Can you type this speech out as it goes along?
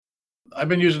I've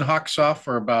been using Hawksoft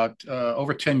for about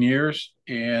over 10 years,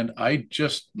 and I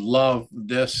just love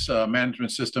this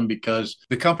management system because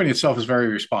the company itself is very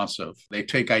responsive. They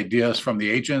take ideas from the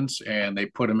agents and they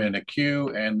put them in a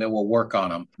queue and they will work on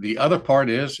them. The other part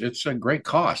is it's a great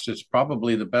cost. It's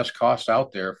probably the best cost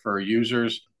out there for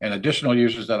users and additional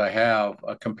users that I have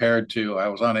compared to I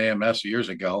was on AMS years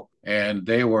ago and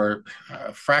they were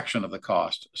a fraction of the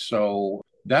cost. So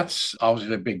that's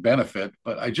obviously a big benefit,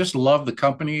 but I just love the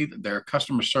company, their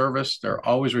customer service. They're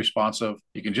always responsive.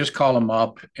 You can just call them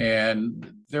up,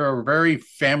 and they're a very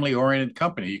family oriented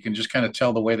company. You can just kind of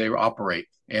tell the way they operate,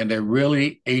 and they're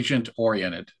really agent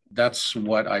oriented. That's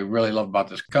what I really love about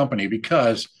this company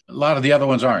because a lot of the other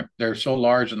ones aren't. They're so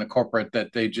large in the corporate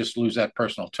that they just lose that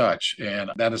personal touch.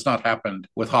 And that has not happened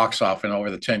with Hawksoft in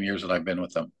over the 10 years that I've been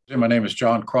with them. My name is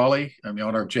John Crawley. I'm the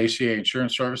owner of JCA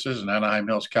Insurance Services in Anaheim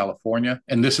Hills, California.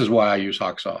 And this is why I use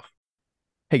Hawksoft.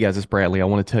 Hey guys, it's Bradley. I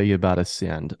want to tell you about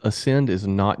Ascend. Ascend is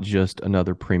not just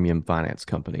another premium finance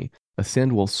company.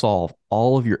 Ascend will solve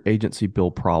all of your agency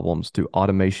bill problems through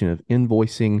automation of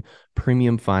invoicing,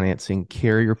 premium financing,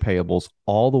 carrier payables,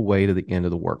 all the way to the end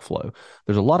of the workflow.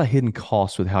 There's a lot of hidden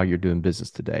costs with how you're doing business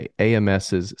today.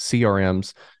 AMSs,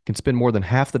 CRMs can spend more than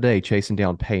half the day chasing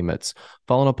down payments,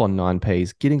 following up on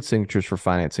non-pays, getting signatures for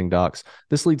financing docs.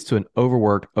 This leads to an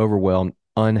overworked, overwhelmed,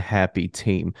 unhappy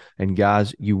team. And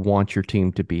guys, you want your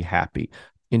team to be happy.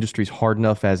 Industry's hard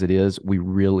enough as it is. We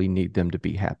really need them to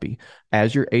be happy.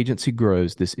 As your agency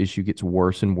grows, this issue gets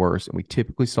worse and worse, and we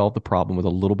typically solve the problem with a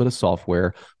little bit of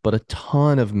software, but a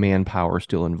ton of manpower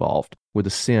still involved. With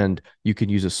Ascend, you can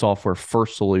use a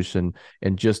software-first solution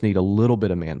and just need a little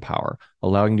bit of manpower,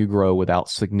 allowing you to grow without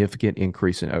significant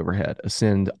increase in overhead.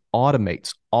 Ascend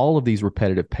automates all of these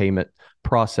repetitive payment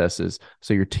processes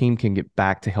so your team can get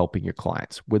back to helping your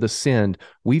clients. With Ascend,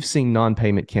 we've seen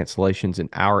non-payment cancellations in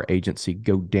our agency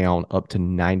go down up to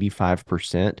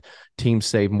 95%. Teams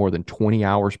save more than 20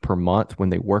 hours per month when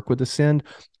they work with Ascend,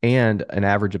 and an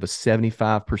average of a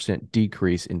 75%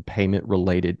 decrease in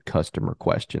payment-related customer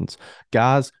questions.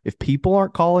 Guys, if people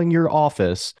aren't calling your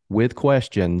office with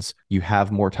questions, you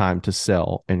have more time to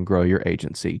sell and grow your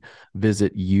agency.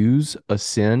 Visit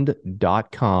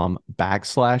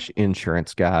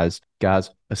useascend.com/insurance, guys. Guys,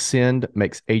 Ascend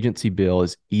makes agency bill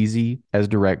as easy as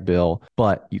direct bill,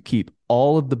 but you keep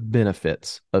all of the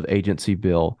benefits of agency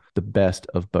bill, the best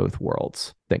of both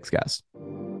worlds. Thanks, guys.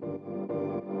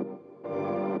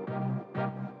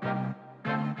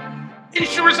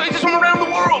 Insurance agents from around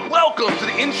the world, welcome to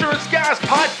the Insurance Guys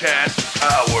Podcast,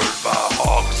 powered by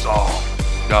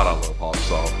Hawksoft. God, I love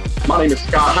Hawksoft. My name is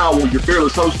Scott Howell, your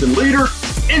fearless host and leader,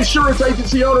 insurance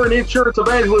agency owner and insurance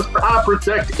evangelist for I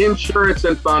Protect Insurance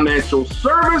and Financial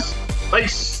Service,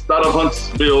 based out of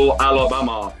Huntsville,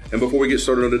 Alabama. And before we get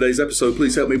started on today's episode,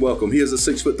 please help me welcome. He is a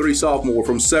 6'3" sophomore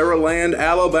from Saraland,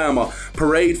 Alabama,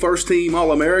 parade first team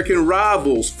All-American,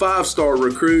 Rivals 5-star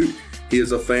recruit. He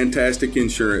is a fantastic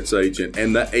insurance agent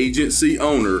and the agency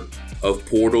owner of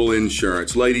Portal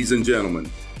Insurance. Ladies and gentlemen,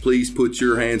 please put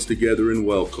your hands together and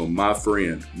welcome my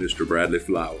friend, Mr. Bradley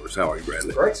Flowers. How are you,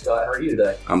 Bradley? Great, Scott. How are you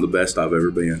today? I'm the best I've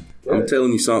ever been. Good. I'm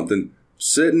telling you something.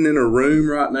 Sitting in a room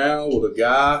right now with a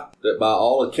guy that by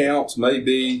all accounts may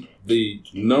be the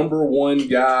number one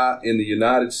guy in the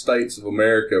United States of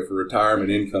America for retirement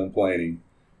income planning.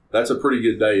 That's a pretty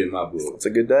good day in my book. It's a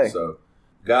good day. So,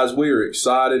 guys, we are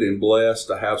excited and blessed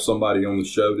to have somebody on the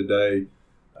show today,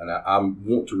 and I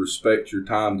want to respect your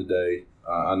time today.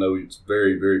 I know it's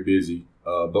very, very busy,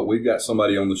 but we've got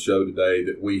somebody on the show today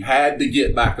that we had to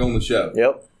get back on the show.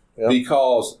 Yep.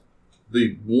 Because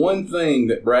the one thing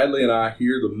that Bradley and I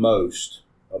hear the most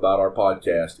about our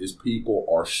podcast is people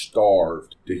are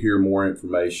starved to hear more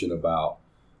information about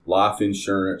life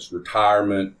insurance,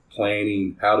 retirement,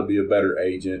 planning, how to be a better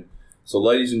agent. So,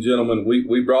 ladies and gentlemen,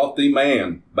 we brought the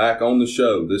man back on the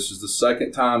show. This is the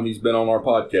second time he's been on our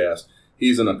podcast.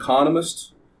 He's an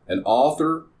economist, an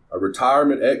author, a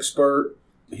retirement expert.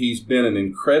 He's been an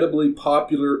incredibly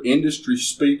popular industry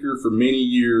speaker for many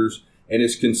years and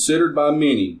is considered by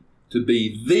many to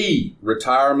be the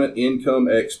retirement income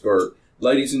expert.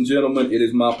 Ladies and gentlemen, it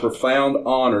is my profound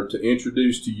honor to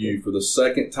introduce to you for the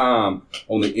second time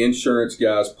on the Insurance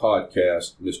Guys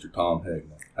podcast, Mr. Tom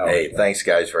Hegna. Hey, thanks,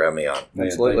 guys, for having me on. Man,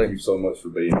 Absolutely. thank you so much for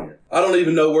being here. I don't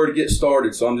even know where to get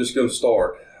started, so I'm just going to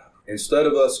start. Instead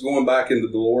of us going back in the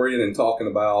DeLorean and talking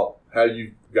about how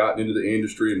you've gotten into the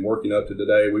industry and working up to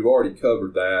today, we've already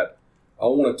covered that. I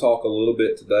want to talk a little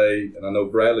bit today, and I know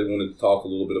Bradley wanted to talk a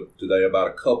little bit today about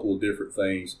a couple of different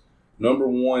things. Number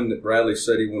one that Bradley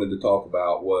said he wanted to talk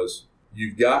about was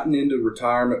you've gotten into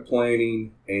retirement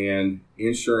planning and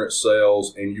insurance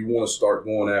sales and you want to start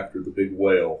going after the big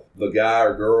whale, the guy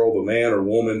or girl, the man or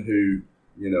woman who,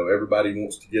 everybody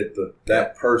wants to get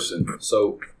that person.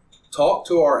 So talk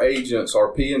to our agents,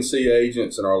 our PNC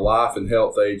agents and our life and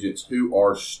health agents who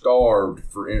are starved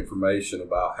for information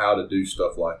about how to do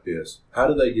stuff like this. How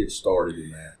do they get started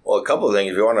in that? Well, a couple of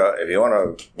things. If you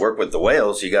want to work with the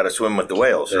whales, you got to swim with the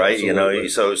whales, right? Absolutely.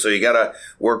 So you got to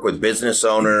work with business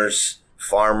owners,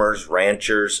 farmers,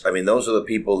 ranchers. I mean, those are the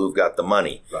people who've got the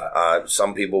money. Right.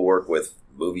 Some people work with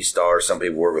movie stars, some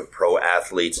people work with pro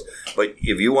athletes. But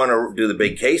if you want to do the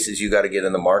big cases, you got to get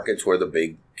in the markets where the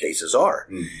big cases are.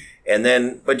 Mm-hmm. And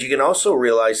then, but you can also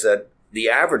realize that the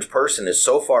average person is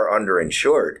so far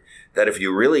underinsured that if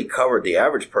you really covered the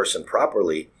average person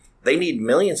properly, they need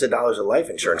millions of dollars of life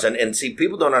insurance. And see,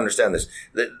 people don't understand this.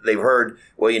 They've heard,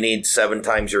 well, you need 7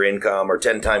 times your income or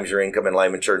 10 times your income in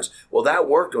life insurance. Well, that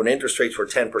worked when interest rates were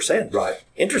 10%. Right.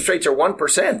 Interest rates are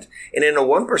 1%. And in a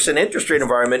 1% interest rate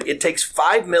environment, it takes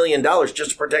 $5 million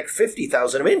just to protect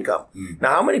 $50,000 of income. Mm.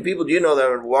 Now, how many people do you know that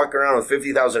are walking around with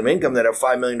 $50,000 of income that have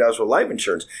 $5 million worth of life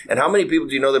insurance? And how many people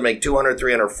do you know that make $200,000,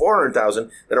 $300,000, $400,000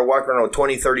 that are walking around with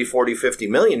 20, 30, 40, 50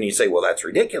 million? And you say, well, that's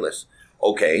ridiculous.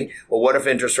 Okay, well, what if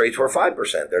interest rates were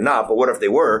 5%? They're not, but what if they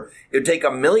were? It would take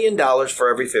 $1 million for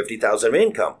every $50,000 of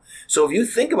income. So if you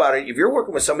think about it, if you're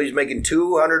working with somebody who's making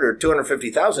 $200,000 or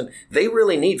 $250,000, they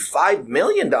really need $5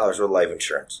 million worth of life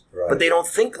insurance. Right. But they don't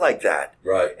think like that.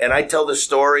 Right. And I tell this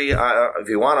story, if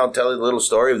you want, I'll tell you a little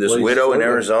story of this widow in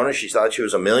Arizona. She thought she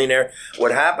was a millionaire.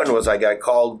 What happened was I got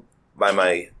called by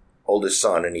my oldest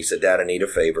son, and he said, Dad, I need a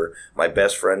favor. My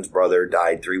best friend's brother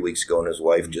died 3 weeks ago, and his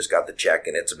wife just got the check,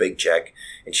 and it's a big check,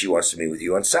 and she wants to meet with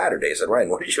you on Saturday. I said, Ryan,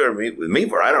 what did you want to meet with me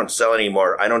for? I don't sell any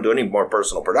more. I don't do any more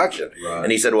personal production. Right.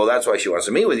 And he said, well, that's why she wants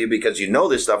to meet with you, because you know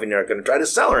this stuff, and you're not going to try to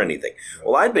sell her anything. Right.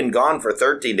 Well, I'd been gone for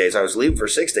 13 days. I was leaving for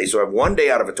 6 days, so I have 1 day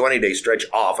out of a 20-day stretch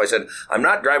off. I said, I'm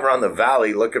not driving around the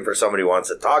valley looking for somebody who wants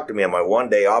to talk to me on my 1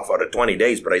 day off out of 20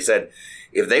 days. But I said,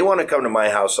 if they want to come to my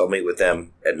house, I'll meet with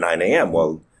them at 9 a.m.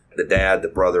 Well, the dad, the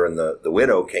brother, and the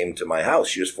widow came to my house.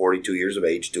 She was 42 years of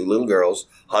age, 2 little girls,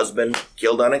 husband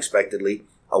killed unexpectedly,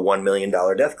 a $1 million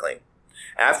death claim.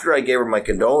 After I gave her my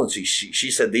condolences, she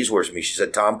said these words to me. She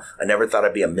said, Tom, I never thought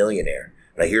I'd be a millionaire.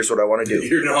 Now here's what I want to do.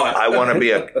 You're not. I want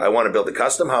to build a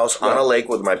custom house on a lake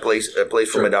with a place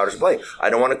for my daughters to play. I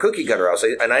don't want a cookie cutter house.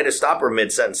 And I had to stop her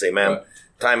mid-sentence and say, ma'am,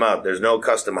 time out. There's no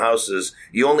custom houses.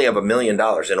 You only have $1 million. In a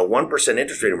 1%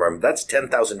 interest rate environment, that's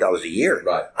 $10,000 a year.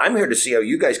 Right. I'm here to see how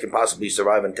you guys can possibly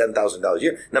survive on $10,000 a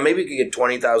year. Now, maybe you could get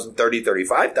 $20,000, $30,000,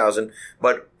 $35,000,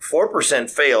 but 4%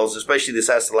 fails, especially this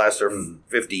has to last for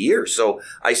 50 years. So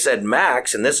I said,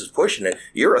 max, and this is pushing it,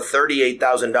 you're a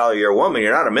 $38,000 a year woman.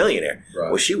 You're not a millionaire. Right.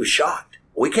 Well, she was shocked.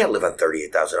 We can't live on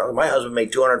 $38,000. My husband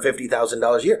made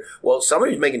 $250,000 a year. Well,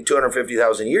 somebody who's making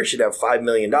 $250,000 a year should have $5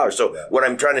 million. So what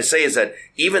I'm trying to say is that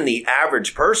even the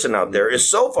average person out there is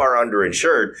so far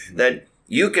underinsured that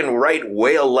you can write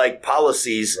whale-like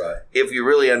policies if you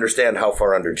really understand how far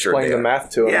underinsured Explain they are. the math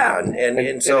to them. Yeah,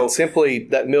 and so it's simply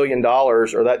that $1 million or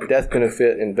that death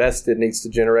benefit invested needs to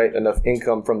generate enough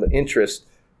income from the interest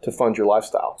to fund your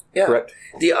lifestyle. Yeah. Correct?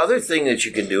 The other thing that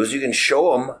you can do is you can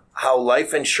show them how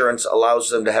life insurance allows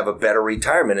them to have a better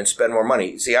retirement and spend more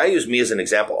money. See, I use me as an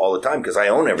example all the time because I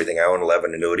own everything. I own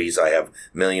 11 annuities. I have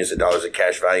millions of dollars of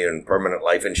cash value and permanent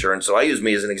life insurance. So I use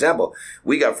me as an example.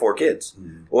 We got 4 kids.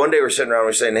 One day we're sitting around,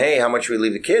 we're saying, hey, how much should we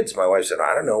leave the kids? My wife said,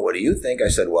 I don't know. What do you think? I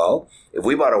said, well, if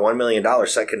we bought a $1 million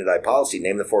second die policy,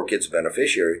 name the 4 kids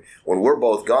beneficiary, when we're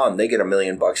both gone, they get $1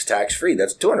 million tax-free.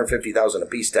 That's $250,000 a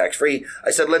piece tax-free.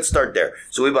 I said, let's start there.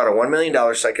 So we bought a $1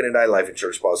 million second die life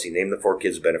insurance policy, name the 4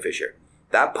 kids beneficiary.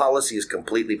 That policy is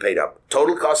completely paid up.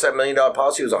 Total cost of that $1 million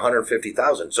policy was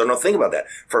 $150,000. So now think about that.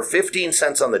 For 15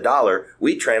 cents on the dollar,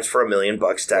 we transfer $1 million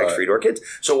tax-free to our kids.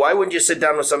 So why wouldn't you sit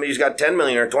down with somebody who's got 10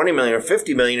 million or 20 million or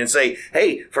 50 million and say,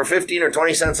 hey, for 15 or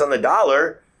 20 cents on the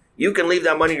dollar, you can leave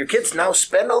that money to your kids. Now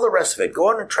spend all the rest of it. Go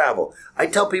on and travel. I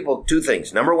tell people 2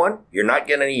 things. Number 1, you're not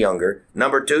getting any younger.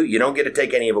 Number 2, you don't get to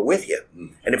take any of it with you.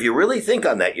 And if you really think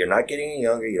on that, you're not getting any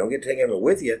younger. You don't get to take any of it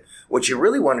with you. What you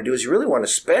really want to do is you really want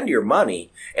to spend your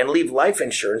money and leave life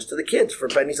insurance to the kids for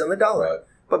pennies on the dollar. Right.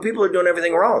 But people are doing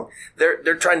everything wrong.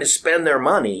 They're trying to spend their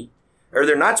money, or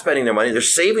they're not spending their money. They're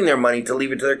saving their money to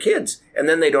leave it to their kids. And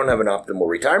then they don't have an optimal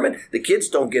retirement. The kids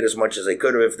don't get as much as they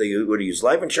could have if they would have used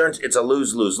life insurance. It's a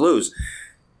lose, lose, lose.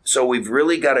 So we've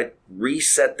really got to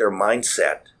reset their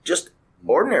mindset. Just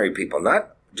ordinary people,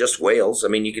 not just whales. I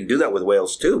mean, you can do that with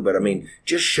whales too, but I mean,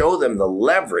 just show them the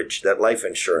leverage that life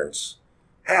insurance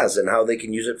has and how they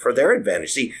can use it for their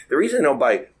advantage. See, the reason they don't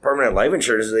buy permanent life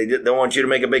insurance is they don't want you to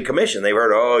make a big commission. They've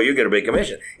heard, oh, you get a big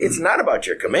commission. It's not about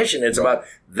your commission. It's about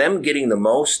them getting the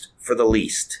most for the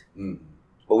least.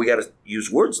 But we got to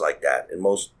use words like that, and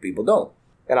most people don't.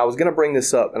 And I was going to bring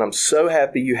this up, and I'm so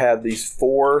happy you have these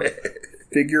 4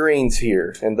 figurines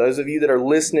here. And those of you that are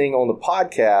listening on the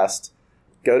podcast,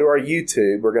 go to our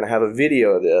YouTube. We're going to have a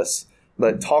video of this.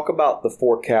 But talk about the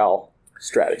 4-cow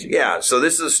strategy. Yeah, so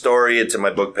this is a story. It's in my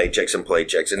book, Paychecks and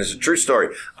Playchecks, and it's a true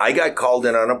story. I got called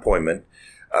in on an appointment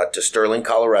to Sterling,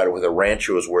 Colorado with a ranch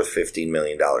who was worth $15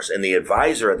 million. And the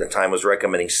advisor at the time was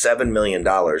recommending $7 million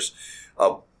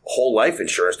of whole life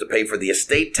insurance to pay for the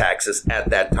estate taxes at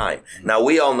that time. Now,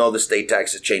 we all know the estate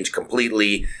taxes changed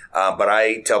completely, but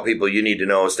I tell people you need to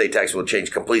know estate tax will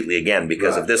change completely again,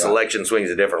 because if this election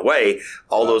swings a different way,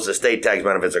 all those estate tax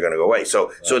benefits are going to go away.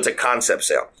 So it's a concept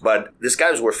sale. But this guy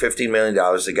was worth $15 million.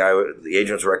 The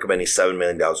agent was recommending $7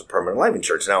 million of permanent life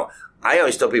insurance. Now, I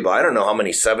always tell people, I don't know how many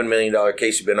 $7 million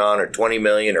case you've been on, or $20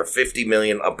 million or $50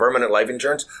 million of permanent life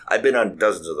insurance. I've been on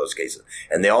dozens of those cases,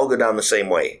 and they all go down the same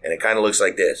way. And it kind of looks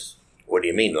like this. What do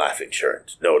you mean life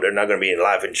insurance? No, they're not going to be in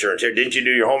life insurance here. Didn't you do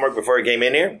your homework before you came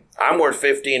in here? I'm worth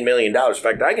 $15 million. In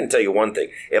fact, I can tell you one thing.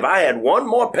 If I had one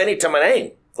more penny to my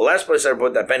name, the last place I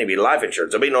put that penny would be life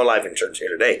insurance. There'll be no life insurance here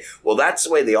today. Well, that's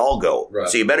the way they all go. Right.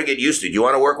 So you better get used to it. Do you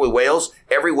want to work with whales?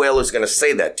 Every whale is going to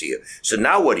say that to you. So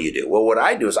now what do you do? Well, what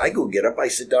I do is I go get up, I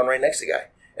sit down right next to the guy,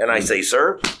 and I say,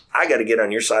 sir, I got to get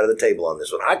on your side of the table on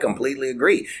this one. I completely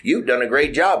agree. You've done a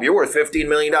great job. You're worth $15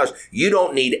 million. You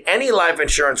don't need any life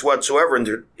insurance whatsoever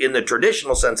in the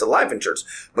traditional sense of life insurance,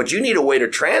 but you need a way to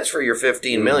transfer your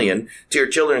 $15 million to your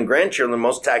children and grandchildren in the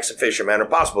most tax efficient manner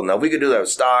possible. Now, if we could do that with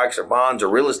stocks or bonds or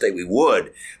real estate, we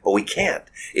would, but we can't.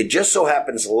 It just so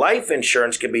happens life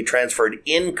insurance can be transferred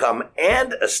income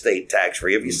and estate tax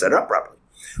free if you set it up properly.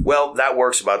 Well, that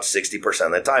works about 60%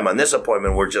 of the time. On this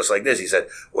appointment, we're just like this. He said,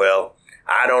 well,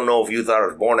 I don't know if you thought I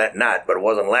was born that night, but it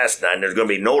wasn't last night. And there's going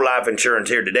to be no life insurance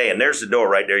here today. And there's the door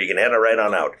right there. You can head right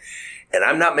on out. And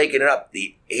I'm not making it up.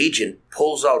 The agent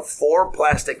pulls out 4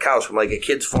 plastic cows from like a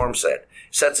kid's farm set,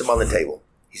 sets them on the table.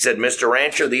 He said, Mr.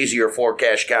 Rancher, these are your 4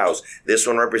 cash cows. This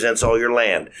one represents all your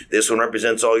land. This one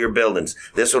represents all your buildings.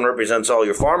 This one represents all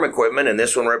your farm equipment. And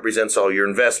this one represents all your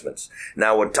investments.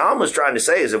 Now, what Tom was trying to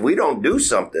say is if we don't do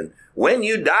something, when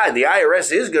you die, the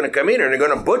IRS is going to come in and they're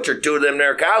going to butcher 2 of them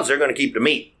there cows. They're going to keep the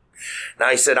meat. Now,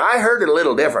 he said, I heard it a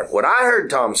little different. What I heard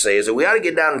Tom say is that we ought to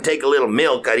get down and take a little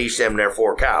milk out of each of them there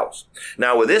 4 cows.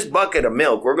 Now, with this bucket of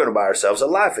milk, we're going to buy ourselves a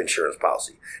life insurance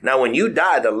policy. Now, when you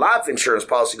die, the life insurance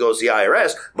policy goes to the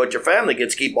IRS, but your family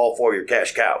gets to keep all 4 of your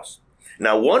cash cows.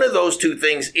 Now, one of those 2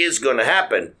 things is going to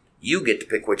happen. You get to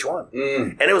pick which one.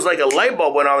 And it was like a light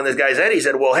bulb went on in this guy's head. He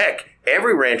said, well, heck,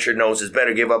 every rancher knows it's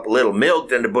better to give up a little milk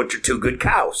than to butcher 2 good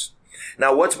cows.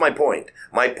 Now, what's my point?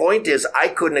 My point is I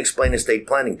couldn't explain estate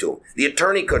planning to him. The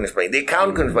attorney couldn't explain. The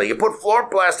accountant couldn't explain. You put 4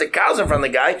 plastic cows in front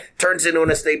of the guy, turns into an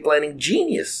estate planning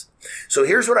genius. So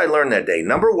here's what I learned that day.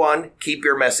 Number 1, keep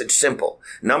your message simple.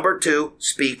 Number 2,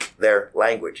 speak their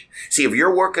language. See, if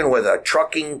you're working with a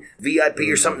trucking VIP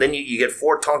or something, then you get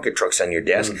 4 Tonka trucks on your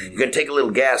desk. You're going to take a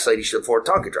little gas out each of the 4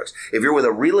 Tonka trucks. If you're with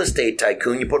a real estate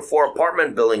tycoon, you put 4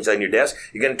 apartment buildings on your desk.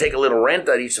 You're going to take a little rent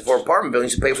out each of the 4 apartment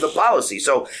buildings to pay for the policy.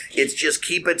 So it's just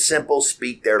keep it simple,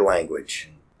 speak their language.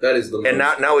 That is the most. And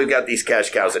now we've got these cash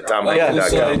cows at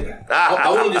TomLincoln.com. I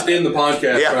want to just end the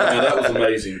podcast right now. That was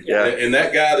amazing. Yeah. And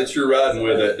that guy that you're riding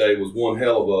with that day was one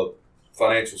hell of a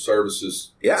financial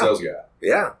services sales guy.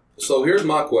 Yeah. So here's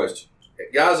my question.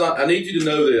 Guys, I need you to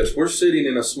know this. We're sitting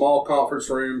in a small conference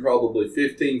room, probably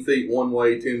 15 feet one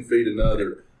way, 10 feet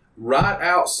another. Right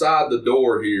outside the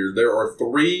door here, there are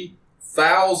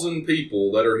 3,000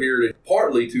 people that are here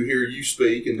partly to hear you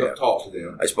speak and talk to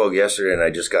them. I spoke yesterday and I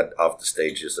just got off the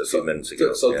stage just a few minutes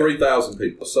ago. So 3,000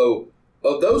 people. So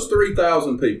of those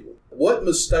 3,000 people, what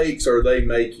mistakes are they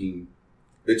making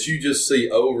that you just see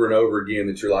over and over again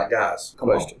that you're like, guys, come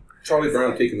on. Charlie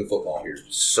Brown kicking the football here.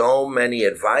 So many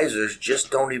advisors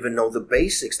just don't even know the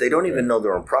basics. They don't even know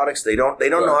their own products. They don't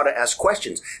know how to ask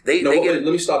questions. Let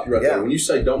me stop you right there. When you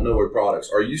say don't know their products,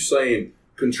 are you saying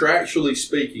contractually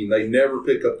speaking, they never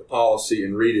pick up the policy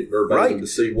and read it verbatim to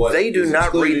see what they do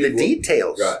not read the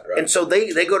details. Right. And so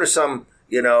they go to some,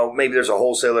 maybe there's a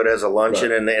wholesaler that has a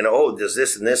luncheon and does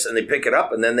this and this, and they pick it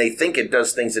up and then they think it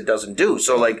does things it doesn't do.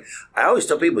 So like I always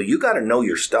tell people, you got to know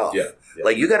your stuff. Yeah.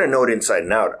 Like you got to know it inside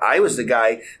and out. I was the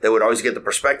guy that would always get the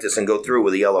prospectus and go through it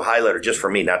with a yellow highlighter just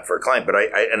for me, not for a client. But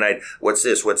I what's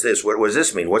this? What's this? What does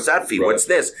this mean? What's that fee? Right. What's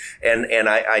this? And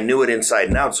I knew it inside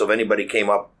and out. So if anybody came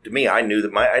up to me, I knew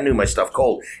my stuff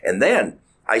cold. And then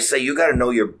I say you got to know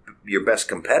your your best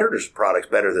competitor's products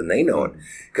better than they know it.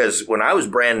 Because when I was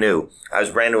brand new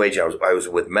agent. I was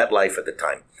with MetLife at the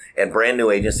time. And brand new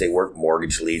agents, they work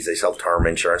mortgage leads, they sell term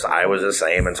insurance. I was the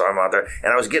same, and so I'm out there.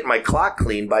 And I was getting my clock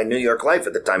cleaned by New York Life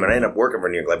at the time, and I ended up working for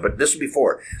New York Life. But this was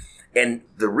before. And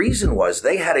the reason was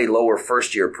they had a lower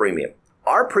first-year premium.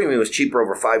 Our premium was cheaper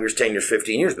over 5 years, 10 years,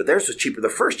 15 years, but theirs was cheaper the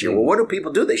first year. Well, what do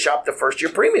people do? They shop the first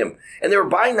year premium. And they were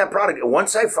buying that product. And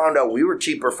once I found out we were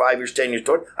cheaper 5 years, 10 years,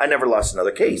 I never lost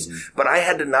another case. But I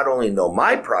had to not only know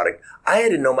my product, I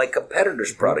had to know my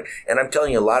competitor's product. And I'm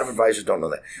telling you, a lot of advisors don't know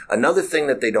that. Another thing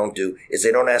that they don't do is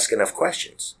they don't ask enough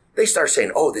questions. They start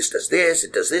saying, oh, this does this,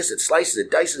 it slices, it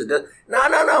dices, it does.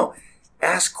 No.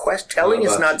 Ask questions. Telling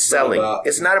is not selling.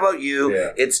 It's not about you.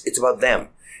 Yeah. It's about them.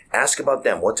 Ask about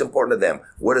them. What's important to them?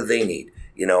 What do they need?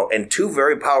 And two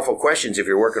very powerful questions if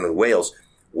you're working with whales.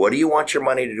 What do you want your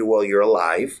money to do while you're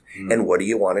alive? And what do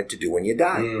you want it to do when you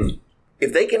die?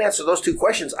 If they can answer those two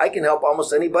questions, I can help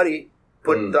almost anybody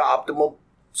put the optimal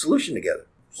solution together.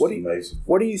 What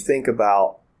do you think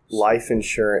about life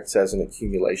insurance as an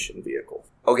accumulation vehicle?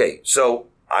 Okay, so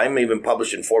I'm even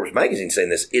published in Forbes magazine saying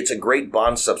this. It's a great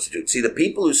bond substitute. See, the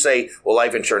people who say, well,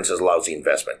 life insurance is a lousy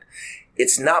investment,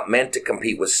 it's not meant to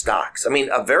compete with stocks. I mean,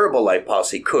 a variable life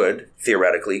policy could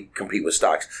theoretically compete with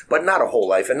stocks, but not a whole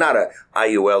life and not a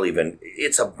IUL even.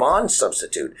 It's a bond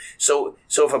substitute. So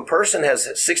if a person has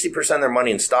 60% of their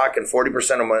money in stock and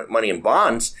 40% of money in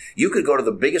bonds, you could go to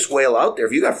the biggest whale out there.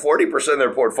 If you got 40% of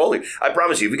their portfolio, I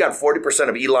promise you, if you got 40%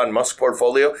 of Elon Musk's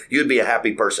portfolio, you'd be a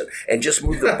happy person. And just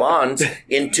move the bonds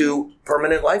into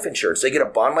permanent life insurance. They get a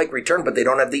bond-like return, but they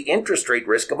don't have the interest rate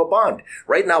risk of a bond.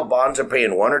 Right now, bonds are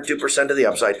paying 1 or 2% of the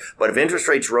upside, but if interest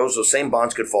rates rose, those same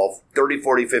bonds could fall 30,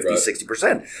 40, 50, right.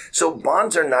 60%. So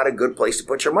bonds are not a good place to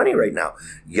put your money right now.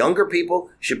 Younger people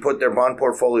should put their bond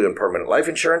portfolio in permanent life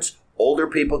insurance. Older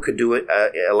people could do it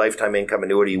a lifetime income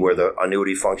annuity where the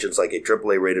annuity functions like a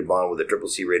AAA rated bond with a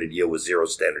CCC rated yield with 0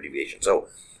 standard deviation. So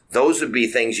those would be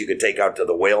things you could take out to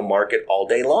the whale market all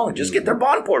day long. Just get their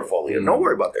bond portfolio. Don't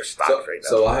worry about their stocks right now.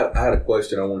 So I had a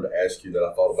question I wanted to ask you that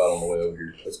I thought about on the way over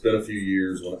here. It's been a few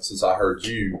years since I heard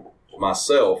you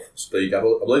myself speak. I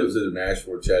believe it was either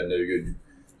Nashville or Chattanooga. You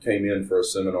came in for a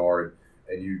seminar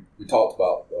and we talked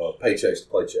about paychecks to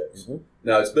paychecks.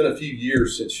 Now, it's been a few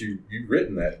years since you've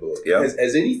written that book. Yep.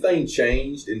 Has anything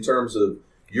changed in terms of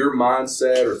your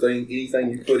mindset or anything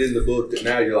you put in the book that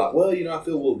now you're like, well, I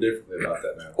feel a little differently about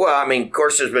that now? Well, I mean, of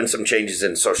course, there's been some changes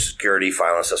in Social Security,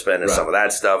 file and suspend, and some of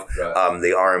that stuff. Right.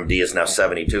 The RMD is now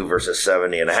 72 versus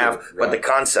 70 and a half, but the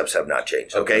concepts have not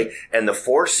changed, okay? And the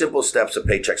 4 simple steps of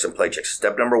paychecks and paychecks.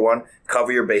 Step number 1,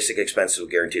 cover your basic expenses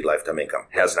with guaranteed lifetime income.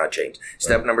 Has not changed.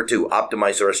 Step number 2,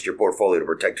 optimize the rest of your portfolio to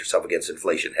protect yourself against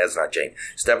inflation. Has not changed.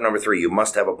 Step number 3, you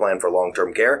must have a plan for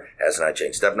long-term care. Has not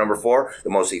changed. Step number 4, the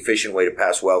most efficient way to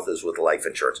pass wealth is with life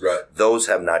insurance. Right. Those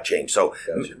have not changed. So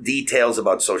details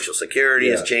about Social Security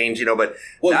has changed, but...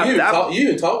 Well, you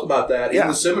even talked about that in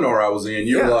the seminar I was in.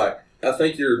 You were like, I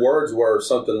think your words were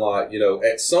something like,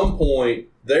 at some point,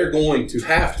 they're going to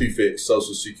have to fix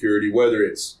Social Security, whether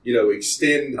it's,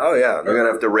 extend... Oh, yeah. They're going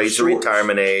to have to raise the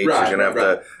retirement age. Right, they're going to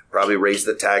have to probably raise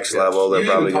the tax level. They're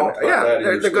probably going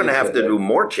to... they're going to have to do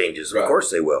more changes. Of course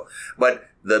they will. But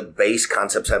the base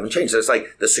concepts haven't changed. So it's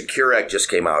like the Secure Act just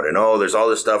came out, and there's all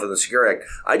this stuff in the Secure Act.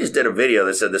 I just did a video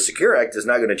that said the Secure Act is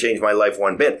not going to change my life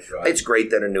one bit. Right. It's great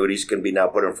that annuities can be now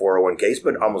put in 401ks,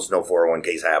 but almost no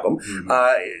 401ks have them.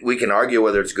 We can argue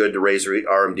whether it's good to raise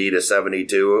RMD to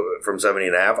 72 from 70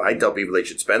 and a half. I tell people they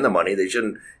should spend the money. They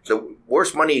shouldn't. The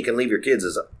worst money you can leave your kids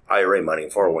is IRA money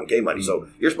and 401k money. So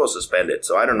you're supposed to spend it.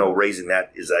 So I don't know raising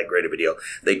that is that great of a deal.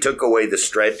 They took away the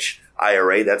stretch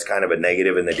IRA. That's kind of a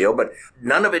negative in the deal, but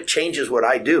none of it changes what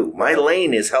I do. My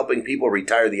lane is helping people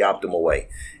retire the optimal way,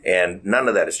 and none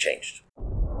of that has changed.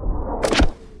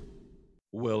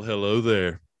 Well, hello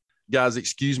there. Guys,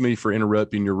 excuse me for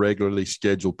interrupting your regularly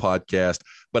scheduled podcast,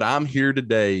 but I'm here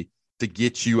today to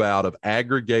get you out of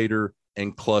aggregator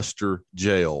and cluster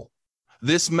jail.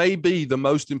 This may be the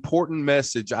most important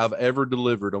message I've ever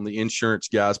delivered on the Insurance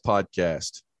Guys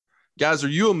podcast. Guys, are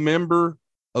you a member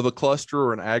of a cluster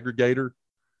or an aggregator?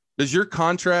 Does your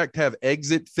contract have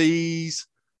exit fees,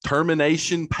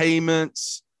 termination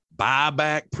payments,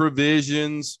 buyback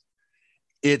provisions?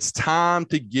 It's time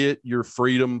to get your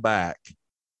freedom back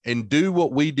and do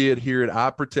what we did here at I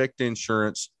Protect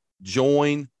Insurance.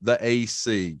 Join the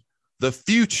AC, the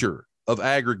future of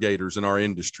aggregators in our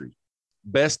industry.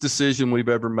 Best decision we've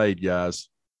ever made, guys.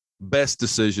 Best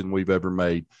decision we've ever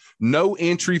made. No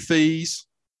entry fees,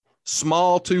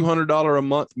 small $200 a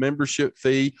month membership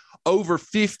fee, over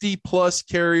 50 plus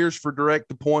carriers for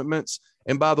direct appointments.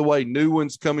 And by the way, new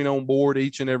ones coming on board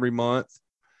each and every month.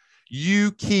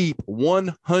 You keep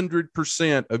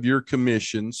 100% of your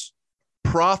commissions,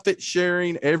 profit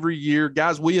sharing every year.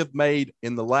 Guys, we have made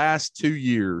in the last 2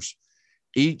 years,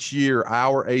 each year,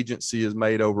 our agency has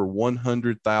made over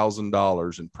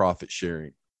 $100,000 in profit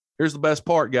sharing. Here's the best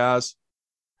part, guys.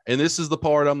 And this is the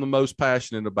part I'm the most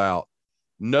passionate about.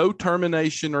 No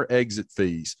termination or exit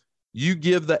fees. You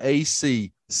give the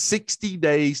AC 60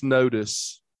 days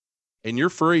notice and you're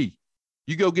free.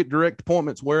 You go get direct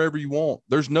appointments wherever you want.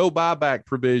 There's no buyback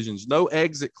provisions, no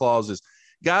exit clauses.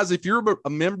 Guys, if you're a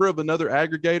member of another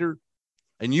aggregator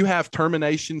and you have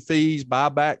termination fees,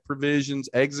 buyback provisions,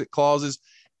 exit clauses,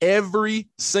 every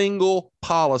single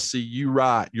policy you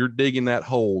write, you're digging that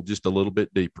hole just a little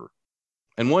bit deeper.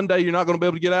 And one day you're not going to be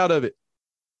able to get out of it.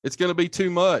 It's going to be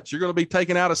too much. You're going to be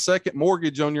taking out a second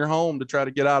mortgage on your home to try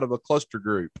to get out of a cluster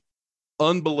group.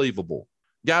 Unbelievable.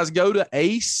 Guys, go to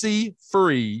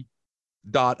acfree.org.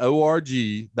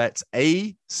 That's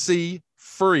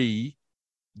acfree.org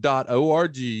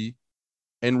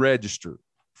and register.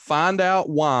 Find out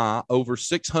why over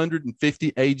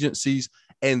 650 agencies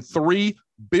and $3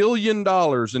 billion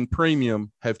in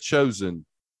premium have chosen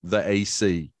the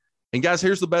AC. And guys,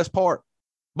 here's the best part.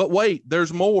 But wait,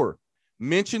 there's more.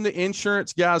 Mention the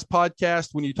Insurance Guys podcast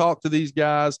when you talk to these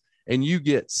guys, and you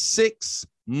get 6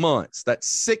 months. That's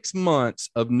 6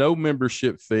 months of no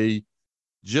membership fee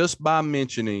just by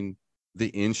mentioning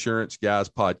the Insurance Guys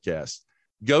podcast.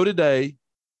 Go today,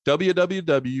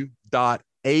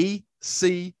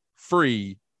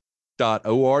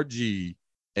 www.acfree.org,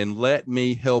 and let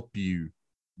me help you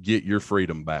get your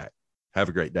freedom back. Have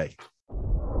a great day.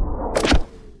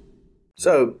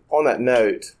 So on that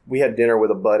note, we had dinner with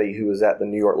a buddy who was at the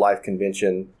New York Life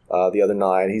Convention the other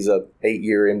night. He's a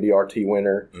 8-year MDRT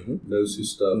winner. Mm-hmm. Knows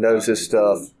his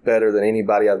stuff better than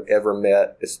anybody I've ever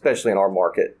met, especially in our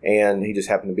market. And he just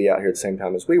happened to be out here at the same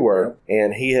time as we were. Yeah.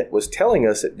 And he was telling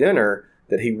us at dinner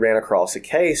that he ran across a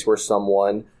case where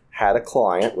someone had a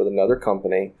client with another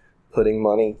company putting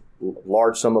money,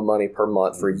 large sum of money per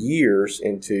month for years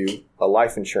into a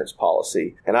life insurance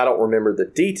policy. And I don't remember the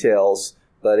details,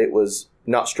 but it was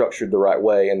not structured the right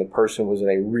way, and the person was in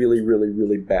a really, really,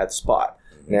 really bad spot.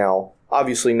 Now,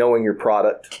 obviously knowing your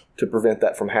product to prevent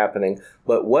that from happening,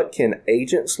 but what can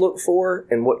agents look for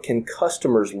and what can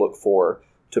customers look for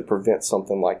to prevent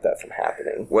something like that from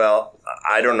happening? Well,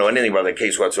 I don't know anything about the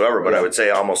case whatsoever, but I would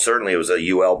say almost certainly it was a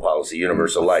UL policy,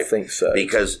 Universal Life. I think so.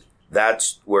 Because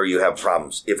that's where you have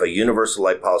problems. If a universal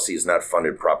life policy is not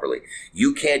funded properly,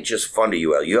 you can't just fund a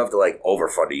UL. You have to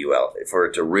overfund a UL for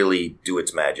it to really do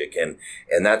its magic. And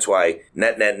that's why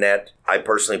net, I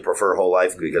personally prefer whole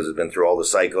life because it's been through all the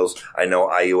cycles. I know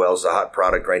IUL is a hot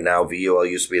product right now. VUL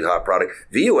used to be the hot product.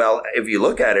 VUL, if you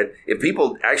look at it, if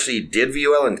people actually did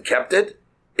VUL and kept it,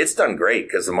 it's done great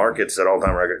because the market's at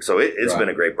all-time record. So it's been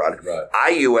a great product. Right.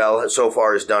 IUL so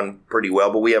far has done pretty well,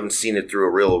 but we haven't seen it through a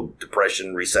real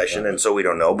depression, recession, and so we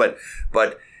don't know. But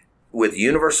with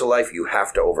universal life, you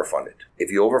have to overfund it.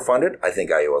 If you overfund it, I think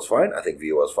IUL is fine. I think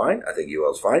VUL is fine. I think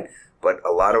UL is fine. But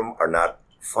a lot of them are not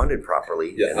funded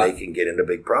properly, and they can get into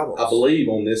big problems. I believe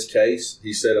on this case,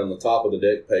 he said on the top of the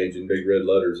deck page in big red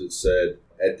letters, it said,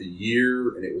 at the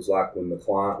year, and it was like when the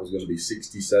client was going to be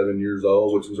 67 years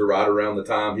old, which was right around the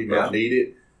time he might need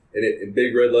it. And in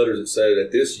big red letters, it said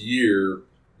that this year,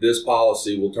 this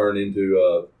policy will turn into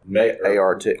a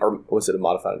ART, or was it a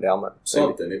modified endowment?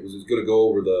 Something. Maybe. It was going to go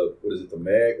over the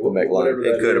MEG? Whatever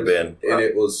that it could have been. And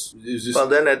it was just... Well,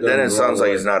 then it sounds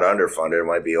like it's not underfunded. It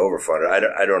might be overfunded. I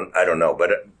don't know.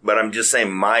 But I'm just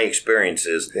saying my experience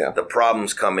is the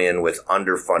problems come in with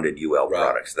underfunded UL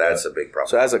products. That's a big problem.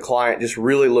 So as a client, just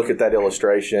really look at that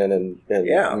illustration and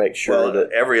make sure that...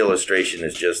 Every illustration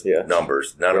is just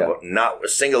numbers. Not a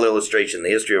single illustration in the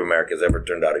history of America has ever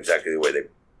turned out exactly the way they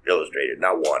illustrated,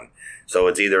 not one. So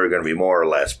it's either going to be more or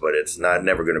less, but it's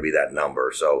never going to be that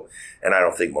number. So, and I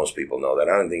don't think most people know that.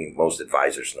 I don't think most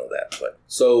advisors know that. But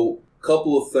so, a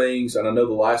couple of things, and I know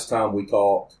the last time we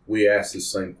talked, we asked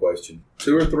this same question.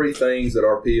 2 or 3 things that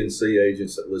our P&C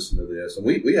agents that listen to this, and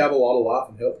we have a lot of life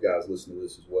and health guys listen to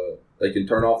this as well. They can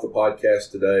turn off the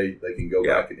podcast today. They can go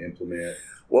back and implement.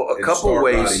 Well, a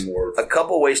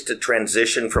couple ways to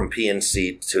transition from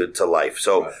P&C to life.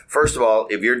 So first of all,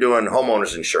 if you're doing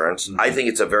homeowners insurance, I think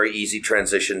it's a very easy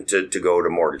transition to go to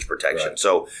mortgage protection. Right.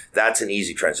 So that's an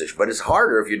easy transition. But it's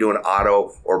harder if you're doing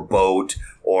auto or boat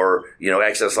or,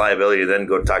 excess liability, then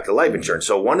go talk to life insurance.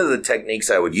 So one of the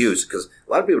techniques I would use, because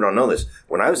a lot of people don't know this,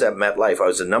 when I was at MetLife, I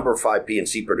was the number 5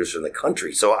 P&C producer in the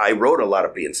country. So I wrote a lot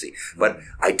of P&C. But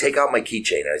I take out my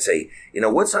keychain and I say,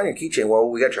 what's on your keychain? Well,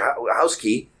 we got your house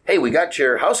key. Hey, we got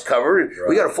your house covered. Right.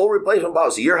 We got a full replacement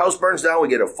policy. Your house burns down, we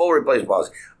get a full replacement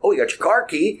policy. Oh, we got your car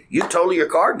key. You total your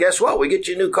car. Guess what? We get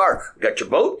you a new car. We got your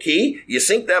boat key. You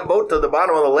sink that boat to the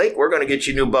bottom of the lake. We're going to get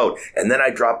you a new boat. And then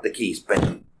I drop the keys.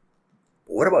 But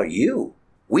what about you?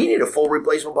 We need a full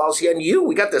replacement policy on you.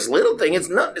 We got this little thing.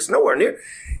 It's nowhere near.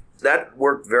 That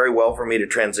worked very well for me to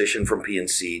transition from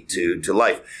P&C to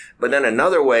life. But then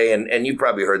another way, and you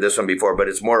probably heard this one before, but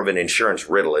it's more of an insurance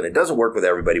riddle. And it doesn't work with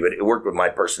everybody, but it worked with my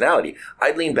personality.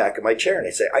 I'd lean back in my chair and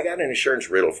I'd say, I got an insurance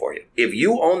riddle for you. If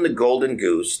you own the golden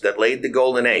goose that laid the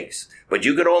golden eggs, but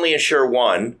you could only insure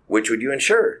one, which would you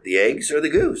insure? The eggs or the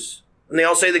goose? And they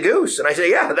all say the goose. And I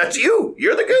say, yeah, that's you.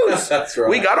 You're the goose. That's right.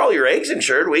 We got all your eggs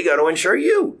insured. We got to insure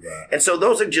you. Right. And so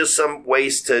those are just some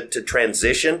ways to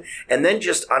transition and then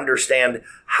just understand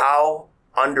how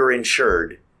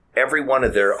underinsured every one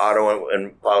of their auto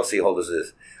and policyholders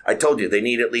is. I told you they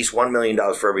need at least $1 million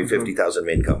for every $50,000 of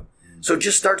income. So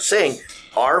just start saying,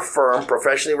 our firm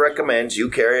professionally recommends you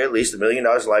carry at least $1 million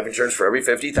of life insurance for every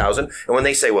 $50,000. And when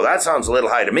they say, well, that sounds a little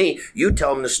high to me, you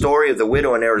tell them the story of the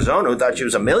widow in Arizona who thought she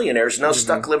was a millionaire, is now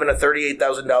stuck living a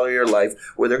 $38,000 a year life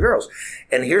with her girls.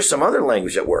 And here's some other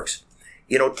language that works.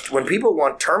 You know, when people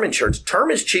want term insurance,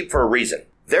 term is cheap for a reason.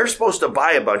 They're supposed to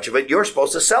buy a bunch of it. You're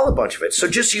supposed to sell a bunch of it. So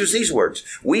just use these words.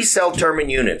 We sell term in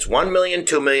units. 1 million,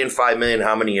 2 million, 5 million.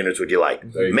 How many units would you like?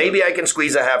 Maybe I can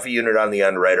squeeze a half a unit on the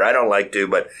underwriter. I don't like to,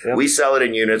 but we sell it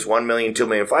in units. 1 million, 2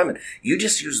 million, 5 million. You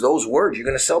just use those words. You're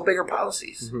going to sell bigger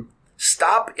policies.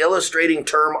 Stop illustrating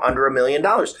term under $1 million.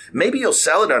 Maybe you'll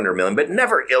sell it under $1 million, but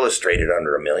never illustrate it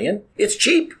under $1 million. It's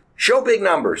cheap. Show big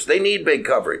numbers. They need big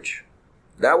coverage.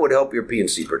 That would help your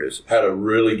P&C producer. Had a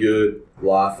really good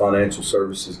life financial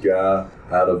services guy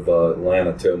out of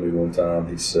Atlanta tell me one time,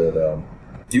 he said,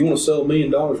 do you want to sell $1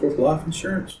 million worth of life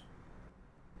insurance?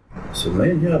 I said,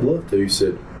 man, yeah, I'd love to. He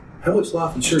said, how much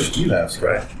life insurance do you have,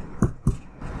 Scratch?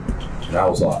 And I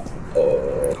was like,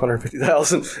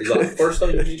 $150,000. He's like, the first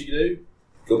thing you need to do,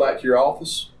 go back to your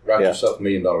office, write yourself $1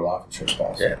 million life insurance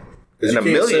policy. Yeah. And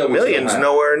 $1 million's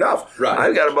nowhere enough. Right.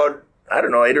 I've got about, I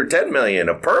don't know, 8 or 10 million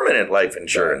of permanent life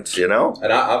insurance, you know?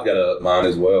 And I've got mine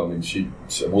as well. I mean, she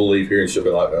said, we'll leave here, and she'll be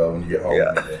like, oh, when you get home,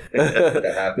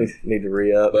 that happens. Need to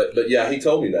re-up. But yeah, he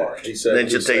told me that. He said, then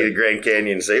she'll take you to Grand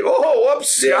Canyon and say, oh,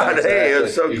 whoops, yeah, God, exactly. hey, it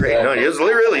was so great. No, it was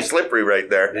really slippery right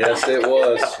there. Yes, it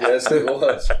was.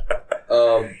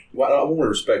 Well, I want to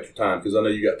respect your time because I know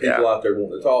you got people out there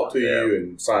wanting to talk to you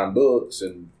and sign books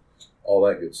and all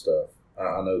that good stuff.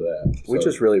 I know that. We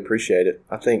just really appreciate it.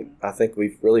 I think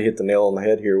we've really hit the nail on the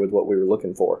head here with what we were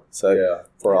looking for. So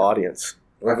for our audience.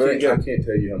 I can't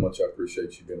tell you how much I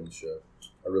appreciate you being on the show.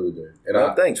 I really do.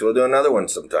 And thanks. We'll do another one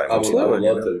sometime. I would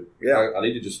love to. Yeah. I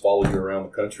need to just follow you around the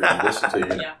country and listen to you.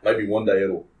 Maybe one day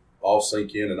it'll all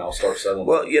sink in and I'll start selling.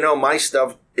 Well, you know, my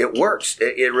stuff, it works.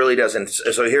 It really doesn't.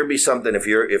 So here'd be something if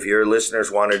your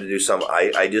listeners wanted to do something.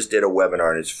 I just did a webinar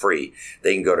and it's free.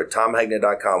 They can go to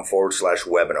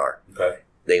tomhegna.com/webinar. Okay.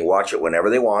 They can watch it whenever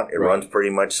they want. It runs pretty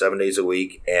much 7 days a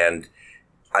week. And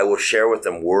I will share with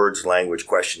them words, language,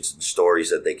 questions, and stories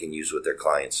that they can use with their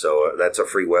clients. So that's a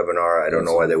free webinar. I don't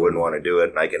know why they wouldn't want to do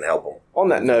it, and I can help them. On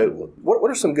that note, what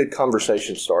are some good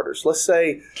conversation starters? Let's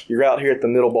say you're out here at the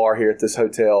middle bar here at this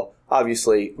hotel.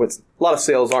 Obviously, a lot of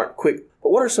sales aren't quick.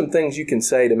 But what are some things you can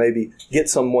say to maybe get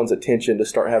someone's attention to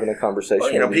start having a conversation?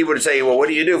 Well, you know, people would say, well, what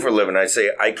do you do for a living? I say,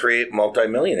 I create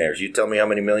multimillionaires. You tell me how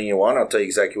many million you want, I'll tell you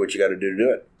exactly what you got to do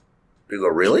it. People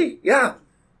go, really? Yeah.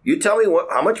 You tell me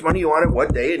how much money you want at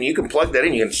what day, and you can plug that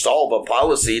in. You can solve a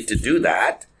policy to do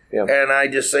that. Yeah. And I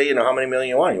just say, how many million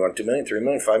you want? You want 2 million, 3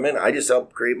 million, 5 million? I just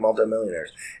help create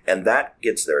multimillionaires. And that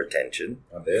gets their attention.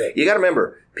 I bet. You got to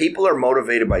remember, people are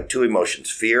motivated by 2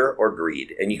 emotions, fear or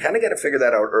greed. And you kind of got to figure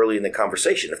that out early in the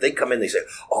conversation. If they come in, they say,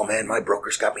 oh, man, my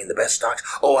broker's got me in the best stocks.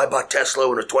 Oh, I bought Tesla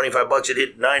when it was $25. It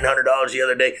hit $900 the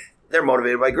other day. They're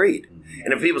motivated by greed. Mm-hmm.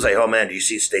 And if people say, oh, man, do you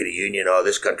see the State of the Union? Oh,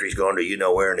 this country's going to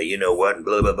you-know-where and a you-know-what and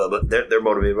blah, blah, blah, blah. They're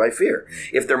motivated by fear.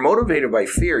 Mm-hmm. If they're motivated by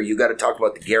fear, you got to talk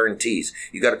about the guarantees.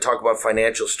 You got to talk about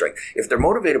financial strength. If they're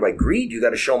motivated by greed, you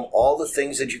got to show them all the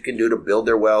things that you can do to build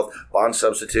their wealth, bond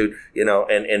substitute,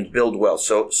 and build wealth.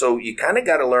 So you kind of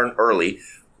got to learn early,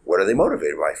 what are they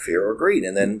motivated by, fear or greed?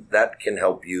 And then that can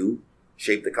help you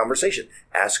shape the conversation.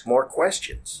 Ask more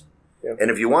questions. Yeah.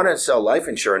 And if you want to sell life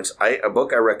insurance, a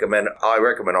book I recommend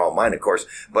all mine, of course,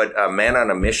 but Man on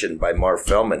a Mission by Marv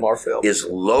Feldman is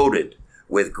loaded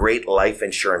with great life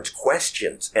insurance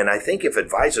questions. And I think if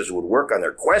advisors would work on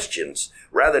their questions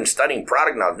rather than studying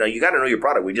product knowledge, now you got to know your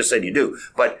product. We just said you do,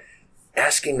 but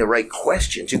asking the right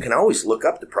questions, you can always look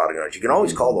up the product knowledge. You can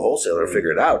always call the wholesaler to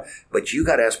figure it out, but you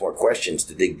got to ask more questions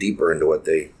to dig deeper into what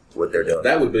they what they're doing.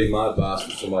 That would be my advice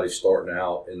for somebody starting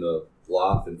out in the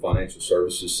life and financial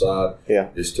services side. Yeah.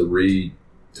 Is to read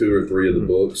 2 or 3 of the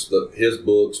books. His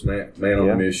books, Man on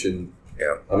a Mission.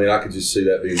 Yeah. I mean, I could just see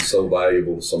that being so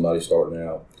valuable to somebody starting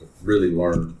out to really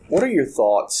learn. What are your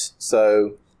thoughts?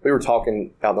 So we were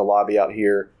talking out in the lobby out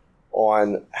here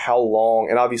on how long,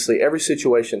 and obviously every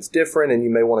situation's different, and you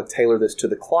may want to tailor this to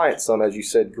the client some, as you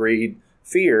said, greed,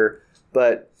 fear,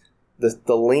 but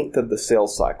the length of the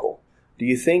sales cycle. Do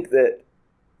you think that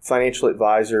financial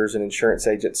advisors and insurance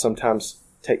agents sometimes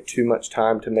take too much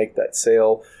time to make that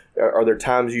sale? Are there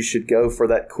times you should go for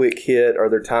that quick hit? Are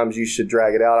there times you should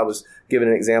drag it out? I was giving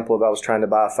an example of I was trying to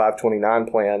buy a 529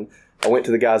 plan. I went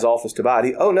to the guy's office to buy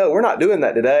it. Oh, no, we're not doing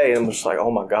that today. And I'm just like, oh,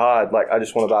 my God, like I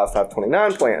just want to buy a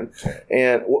 529 plan.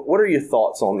 And what are your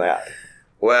thoughts on that?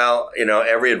 Well,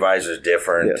 every advisor is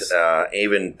different. Yes.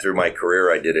 Even through my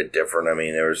career, I did it different. I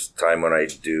mean, there was time when I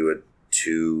do a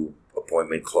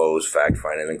 2-appointment close, fact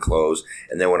finding and close.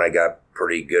 And then when I got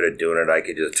pretty good at doing it, I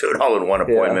could just do it all in one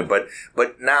appointment. Yeah.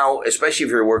 But now, especially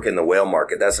if you're working the whale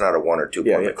market, that's not a 1 or 2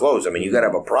 appointment close. I mean, you got to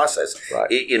have a process. Right.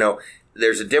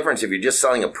 There's a difference if you're just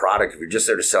selling a product. If you're just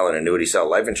there to sell an annuity, sell a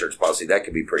life insurance policy, that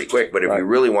could be pretty quick. But if you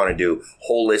really want to do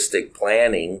holistic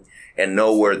planning and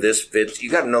know where this fits, you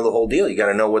got to know the whole deal. You got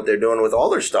to know what they're doing with all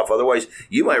their stuff. Otherwise,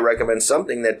 you might recommend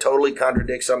something that totally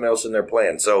contradicts something else in their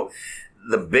plan. So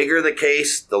the bigger the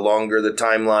case, the longer the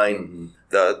timeline.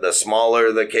 The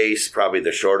smaller the case, probably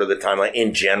the shorter the timeline.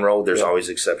 In general, there's always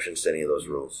exceptions to any of those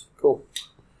rules. Cool.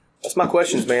 That's my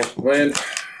questions, man. Man,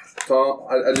 Tom,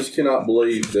 I just cannot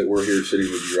believe that we're here sitting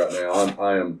with you right now.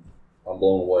 I'm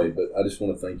blown away, but I just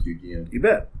want to thank you again. You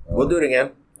bet. We'll do it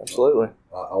again. Absolutely.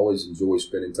 I always enjoy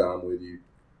spending time with you.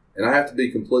 And I have to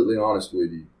be completely honest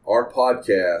with you. Our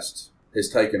podcast has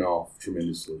taken off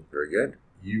tremendously. Very good.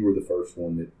 You were the first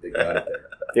one that got it there.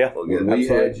 Yeah. When we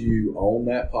had you on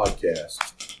that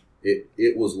podcast,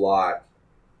 it was like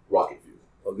rocket fuel.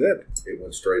 Well, good. It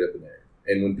went straight up in there.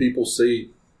 And when people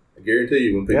see, I guarantee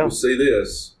you, when people see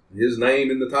this, his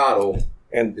name in the title,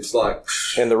 and it's like...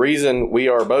 And the reason we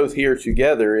are both here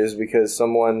together is because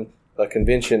a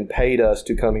convention paid us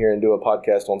to come here and do a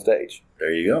podcast on stage.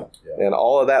 There you go. Yeah. And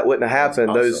all of that wouldn't have happened.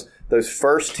 Awesome. Those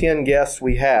first 10 guests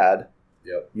we had,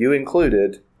 you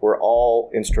included, were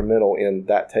all instrumental in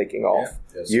that taking off.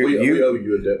 Yes. We owe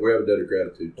you a debt. We have a debt of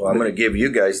gratitude. Well, I'm going to give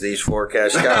you guys these 4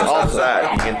 cash cows. How's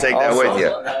that? You can take that with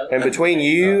you. And between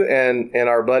you and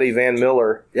our buddy Van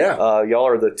Miller, y'all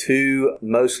are the 2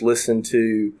 most listened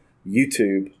to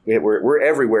YouTube. We're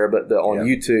everywhere, but on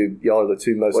YouTube, y'all are the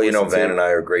 2 most listened to. Well, Van and I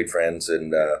are great friends,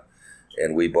 and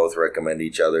we both recommend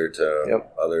each other to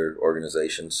other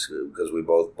organizations because we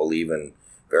both believe in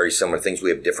very similar things. We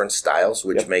have different styles,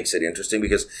 which makes it interesting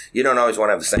because you don't always want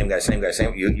to have the same guy.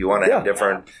 You want to have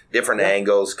different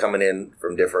angles coming in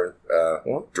from different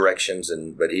directions,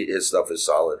 but his stuff is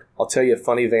solid. I'll tell you a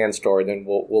funny Van story, then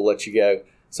we'll let you go.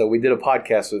 So we did a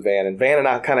podcast with Van, and Van and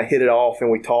I kind of hit it off,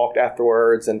 and we talked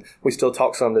afterwards, and we still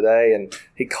talk some today. And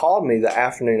he called me the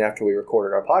afternoon after we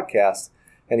recorded our podcast,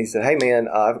 and he said, "Hey man,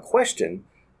 I have a question."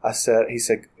 He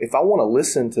said, "If I want to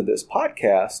listen to this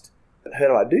podcast, how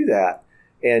do I do that?"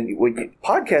 And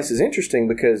podcast is interesting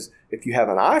because if you have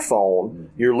an iPhone,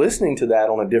 you're listening to that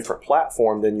on a different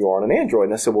platform than you are on an Android.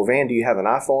 And I said, well, Van, do you have an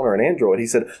iPhone or an Android? He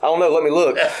said, I don't know. Let me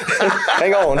look.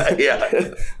 Hang on.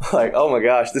 Like, oh, my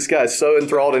gosh, this guy's so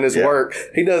enthralled in his work.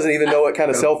 He doesn't even know what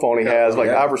kind of cell phone he has. Like,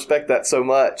 I respect that so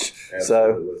much.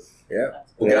 Absolutely.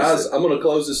 Well, guys, I'm going to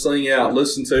close this thing out.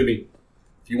 Listen to me.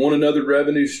 If you want another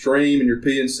revenue stream in your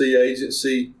PNC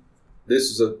agency, this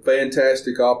is a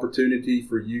fantastic opportunity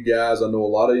for you guys. I know a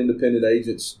lot of independent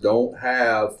agents don't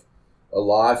have a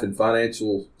life and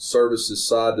financial services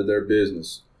side to their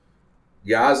business.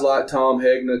 Guys like Tom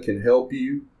Hegna can help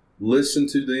you. Listen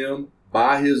to them.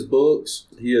 Buy his books.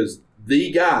 He is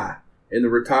the guy in the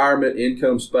retirement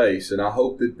income space. And I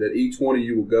hope that each one of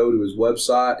you will go to his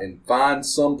website and find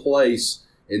some place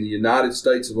in the United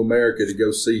States of America to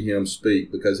go see him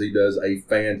speak because he does a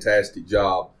fantastic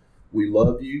job. We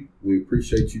love you. We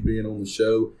appreciate you being on the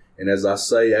show. And as I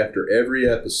say after every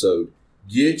episode,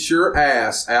 get your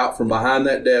ass out from behind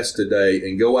that desk today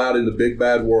and go out in the big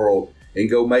bad world and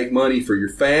go make money for your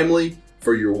family,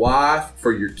 for your wife,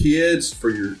 for your kids, for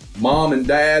your mom and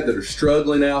dad that are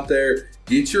struggling out there.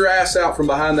 Get your ass out from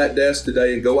behind that desk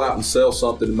today and go out and sell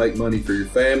something to make money for your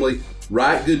family.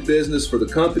 Write good business for the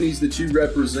companies that you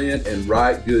represent and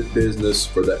write good business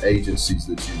for the agencies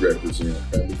that you represent.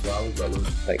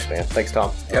 Thanks, man. Thanks,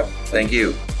 Tom. Yep. Thank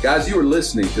you. Guys, you are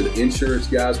listening to the Insurance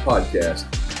Guys Podcast,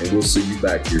 and we'll see you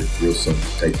back here real soon.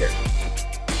 Take care.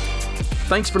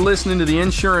 Thanks for listening to the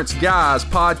Insurance Guys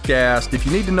podcast. If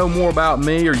you need to know more about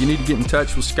me or you need to get in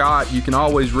touch with Scott, you can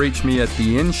always reach me at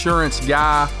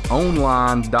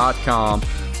theinsuranceguyonline.com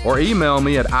or email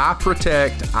me at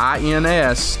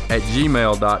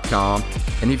iprotectins@gmail.com.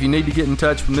 And if you need to get in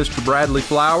touch with Mr. Bradley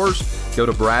Flowers, go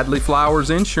to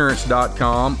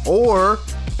bradleyflowersinsurance.com or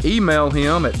email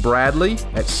him at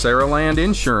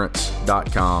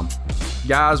bradley@saralandinsurance.com.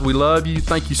 Guys, we love you.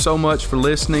 Thank you so much for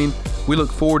listening. We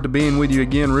look forward to being with you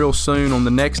again real soon on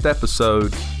the next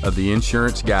episode of The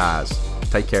Insurance Guys.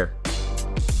 Take care.